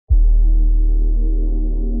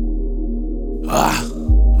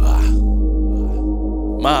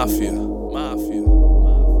Mafia.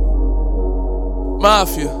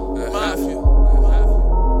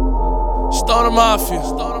 Start a mafia.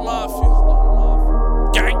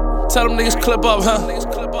 Gang. Tell them niggas clip up,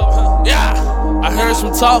 huh? Yeah. I heard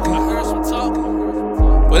some talking.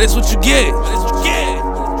 But it's what you get.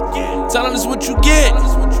 Tell them it's what you get.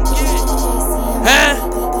 Huh?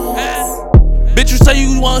 Bitch, you say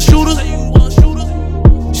you want shooters?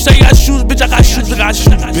 You say you got shooters, bitch. I got shooters,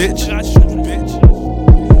 bitch.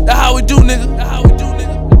 That's how we do, nigga.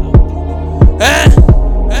 Huh?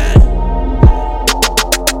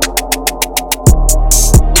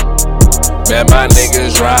 Man, my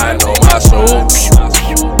niggas riding on my soul.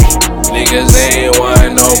 Niggas ain't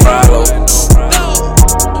want no problem.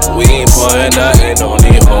 We ain't putting nothing on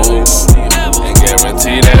these hoes. And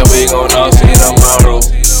guarantee that we gon' all see tomorrow.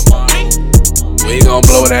 We gon'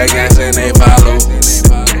 blow that gas and they follow.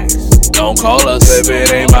 Don't call us if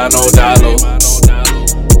it ain't by no dollar.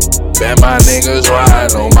 Man, my niggas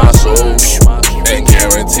riding on my soul. And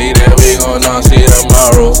guarantee that we gon' all see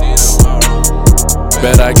tomorrow.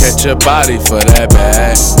 Bet I catch your body for that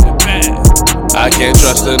bag. I can't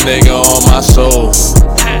trust a nigga on my soul.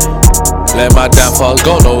 Let my downfall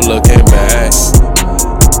go, no looking back.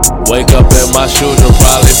 Wake up in my shoes, you'll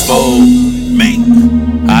probably fold.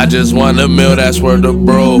 I just want a meal that's worth a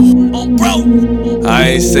bro.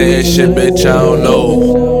 I ain't saying shit, bitch, I don't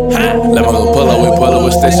know. Let me go pull up,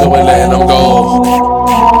 we stay so we letting them go.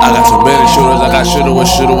 I got too many shooters, I got shooter with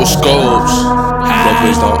scopes. But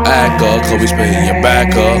please don't act up, cause we spinning your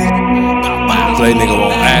back up. Play nigga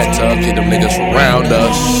won't act up, keep them niggas from round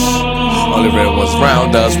us. Only real ones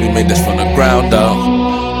round us, we made this from the ground up.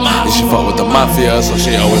 And she fuck with the mafia, so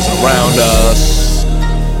she always around us.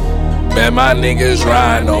 Man, my niggas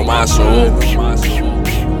riding on my soul.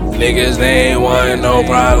 Niggas, they ain't want no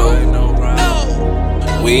problem.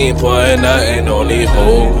 We ain't putting nothing on these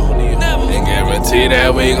hoes. And guarantee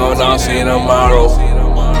that we gon' all see tomorrow.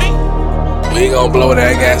 We gon' blow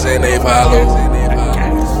that gas and they follow.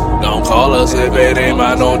 Don't call us if it ain't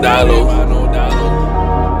by no dollar.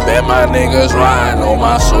 Bet my niggas riding on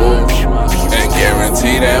my soul. And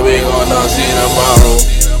guarantee that we gon' all see tomorrow.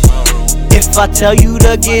 If I tell you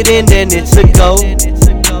to get in, then it's a go.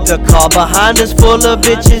 The car behind us full of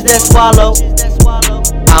bitches that swallow.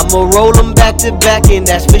 I'ma roll them back to back and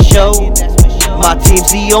that's for sure. My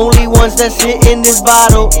team's the only ones that's hitting this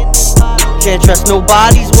bottle. Can't trust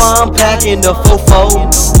nobody's while I'm packing the fofo.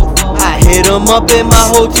 I hit them up and my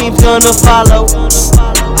whole team's gonna follow.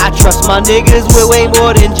 I trust my niggas with way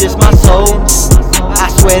more than just my soul. I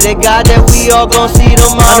swear to God that we all gon' see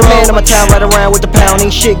tomorrow. I'm the man of my town, right around with the pound. Ain't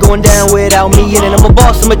shit going down without me in it. I'm a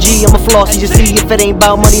boss, I'm a G, I'm a floss. You just see if it ain't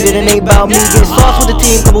about money, then it ain't about me. Getting sauce with the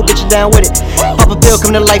team, couple bitches down with it. Pop a pill,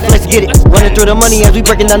 come to life, let's get it. Running through the money as we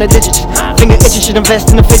breaking down the digits. Finger itching, should invest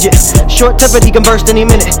in the fidget. Short tempered, he can burst any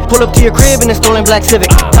minute. Pull up to your crib in a stolen black Civic.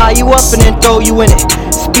 Tie you up and then throw you in it.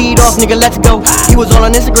 Speed off, nigga, let's go. He was all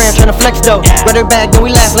on Instagram tryna flex though. Red her bag, then we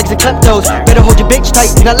laugh like some kleptos. Better hold your bitch tight,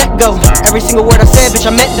 do not let go. Every single word I said, bitch,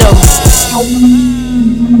 I meant though.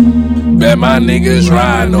 Bet my niggas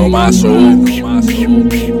riding on my soul.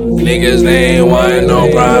 Niggas, they ain't want no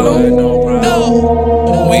problem.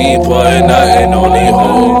 We ain't putting nothing on these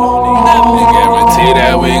hoes. And guarantee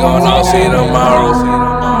that we gon' all see tomorrow.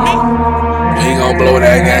 We gon' blow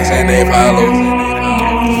that gas and they follow.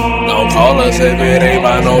 Don't call us if it ain't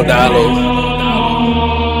by no dollar.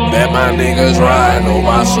 Bet my niggas riding on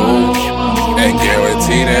my soul. And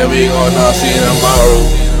guarantee that we gon' all see tomorrow.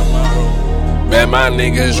 Bet my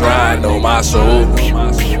niggas riding on my soul.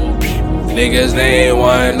 Niggas, they ain't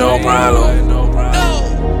want no problem.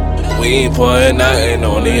 We ain't putting nothing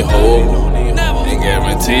on these hoes. And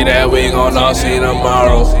guarantee that we gon' all see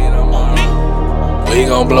tomorrow. We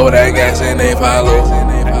gon' blow that gas and they follow.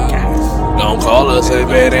 Don't call us if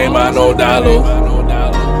it ain't by no dollar.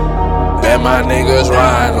 Bet my niggas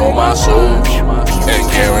riding on my soul. And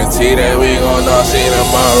guarantee that we gon' all see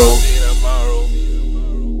tomorrow.